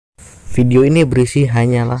video ini berisi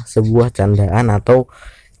hanyalah sebuah candaan atau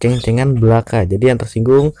ceng-cengan belaka. Jadi yang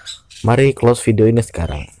tersinggung, mari close video ini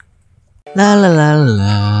sekarang. La la la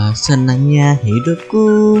la, senangnya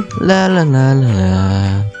hidupku. La la la la.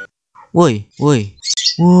 Woi,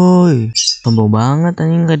 sombong banget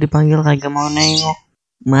anjing, nggak dipanggil kagak mau nengok.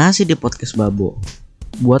 Masih di podcast Babo.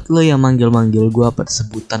 Buat lo yang manggil-manggil gue apa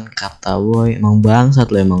sebutan kata woi, emang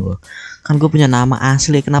bangsat lo emang lo. Kan gue punya nama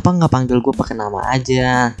asli, kenapa nggak panggil gue pakai nama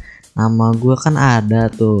aja? Nama gue kan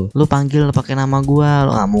ada tuh. Lu panggil pakai nama gue,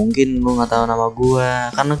 lo nggak mungkin lu nggak tahu nama gue.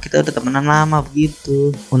 Karena kita udah temenan lama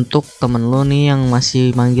begitu. Untuk temen lo nih yang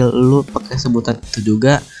masih manggil lu pakai sebutan itu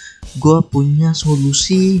juga, gue punya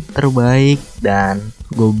solusi terbaik dan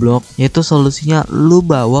goblok, yaitu solusinya lu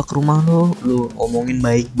bawa ke rumah lu omongin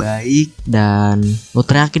baik-baik dan lu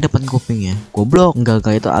teriakin depan kupingnya. Goblok,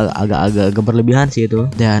 enggak itu agak berlebihan sih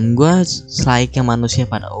itu. Dan gue selayaknya manusia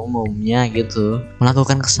pada umumnya gitu,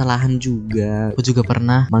 melakukan kesalahan juga. Gue juga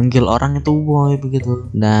pernah manggil orang itu boy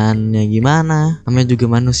begitu. Dan ya gimana, namanya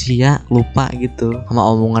juga manusia, lupa gitu sama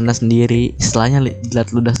omongannya sendiri. Istilahnya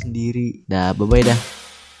jilat ludah sendiri. Dah, bye-bye dah.